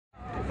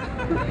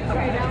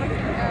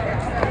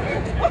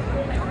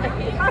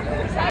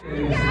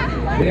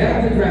The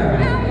avid crowd,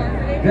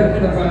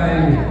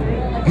 death-defying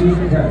juice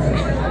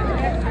pretzels.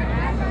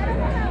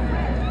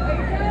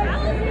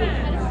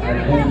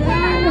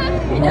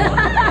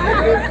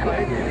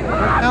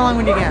 How long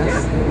would you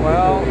guess?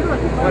 Well,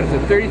 what is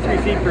it? 33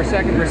 feet per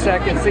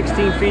second,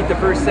 16 feet the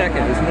first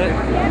second, isn't it?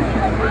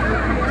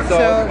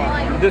 So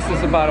this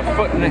is about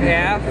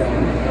 1.5 feet.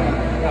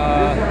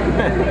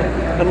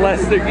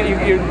 Unless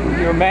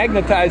you're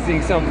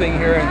magnetizing something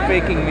here and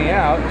faking me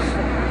out.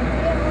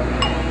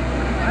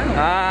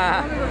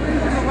 Ah.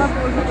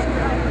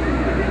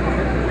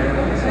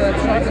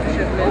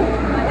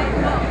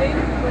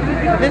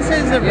 This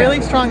is a really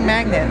strong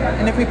magnet,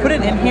 and if we put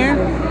it in here,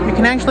 we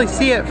can actually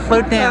see it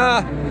float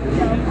down.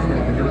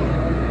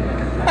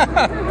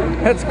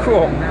 That's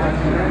cool.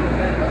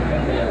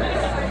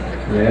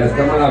 Yeah, it's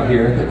coming up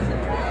here.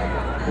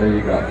 There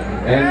you go.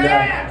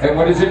 And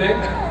what is your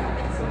name?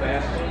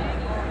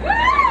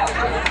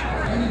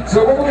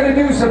 So what we're going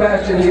to do,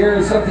 Sebastian, here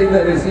is something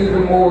that is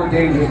even more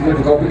dangerous and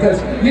difficult, because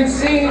you've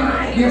seen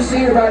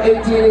about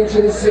 18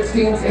 inches,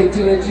 16,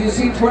 18 inches, you've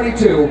seen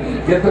 22.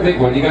 Get the big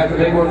one. You got the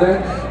big one there?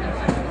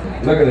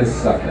 Look at this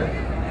sucker.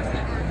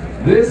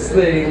 This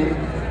thing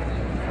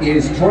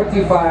is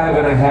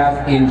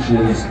 25.5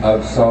 inches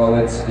of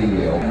solid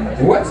steel.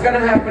 What's going to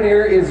happen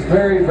here is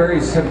very,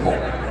 very simple.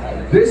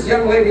 This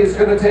young lady is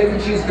going to take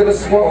and she's going to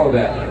swallow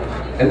that.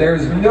 And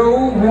there's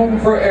no room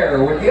for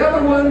error. With the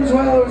other ones,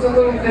 well, it was a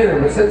little thinner,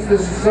 but since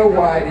this is so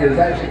wide, it is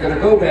actually going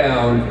to go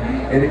down,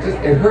 and it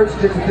hurts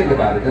just to think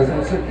about it, doesn't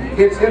it?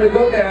 It's going to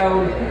go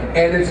down,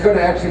 and it's going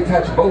to actually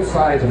touch both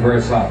sides of her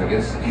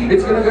esophagus.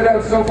 It's going to go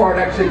down so far it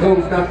actually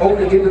goes not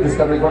only into the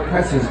stomach, but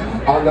presses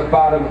on the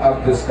bottom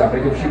of the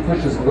stomach. If she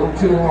pushes a little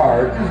too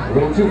hard, a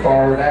little too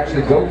far, it would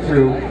actually go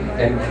through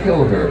and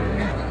kill her.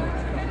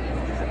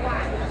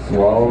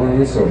 Swallowing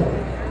the sword.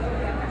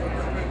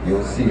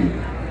 You'll see.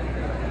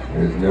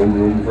 There's no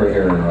room for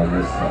error on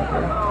this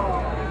sucker.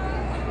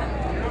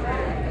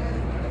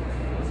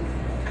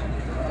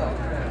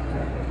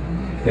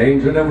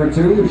 Danger number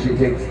 2, she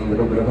takes a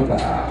little bit of a bow.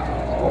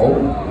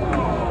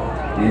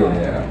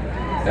 Yeah.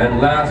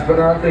 And last but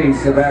not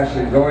least,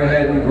 Sebastian, go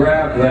ahead and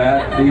grab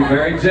that. Be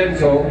very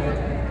gentle.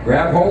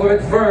 Grab hold of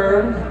it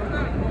firm.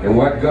 And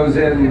what goes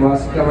in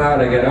must come out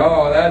again.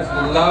 Oh, that's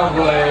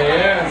lovely,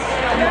 yes.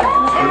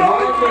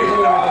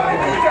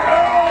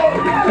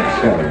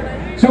 Lovely.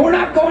 So we're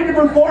not going to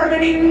perform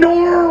any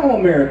normal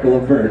Miracle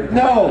of Birth.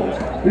 No,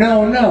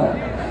 no, no.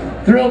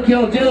 Thrill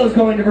Kill Jill is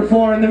going to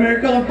perform the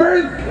Miracle of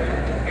Birth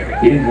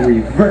in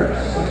reverse.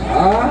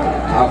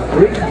 A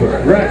freak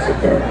birth. Right,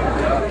 birth.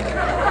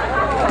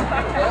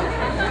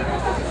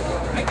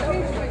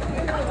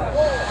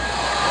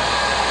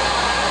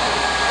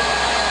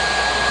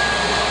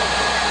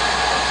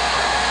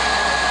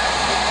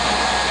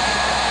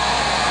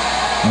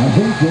 I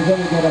think you're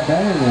going to get a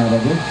bang out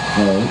of this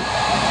bird.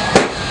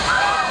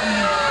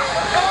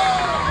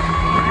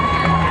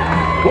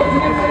 Once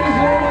again,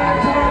 ladies, one last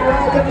time,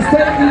 welcome.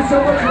 Thank you so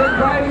much for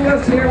inviting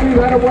us here. We've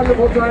had a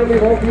wonderful time. We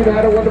hope you've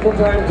had a wonderful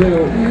time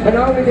too. And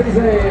all we can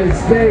say is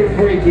stay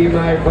freaky,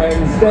 my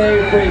friends.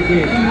 Stay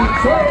freaky.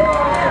 So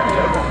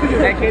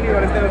long! Hey, Katie, you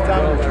want to stand on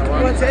top?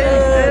 What's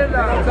it?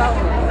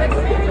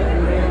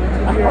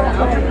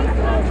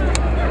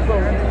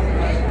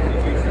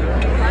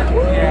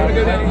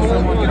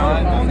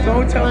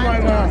 Don't tell my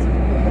mom.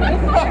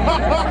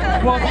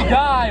 Well, if you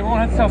die, you won't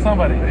have to tell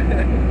somebody. Oh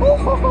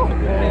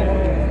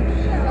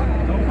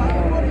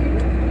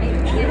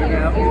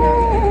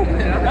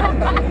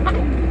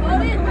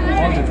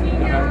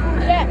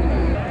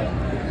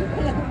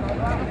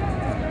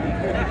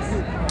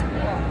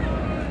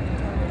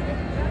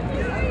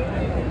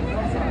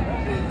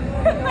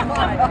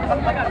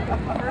my God.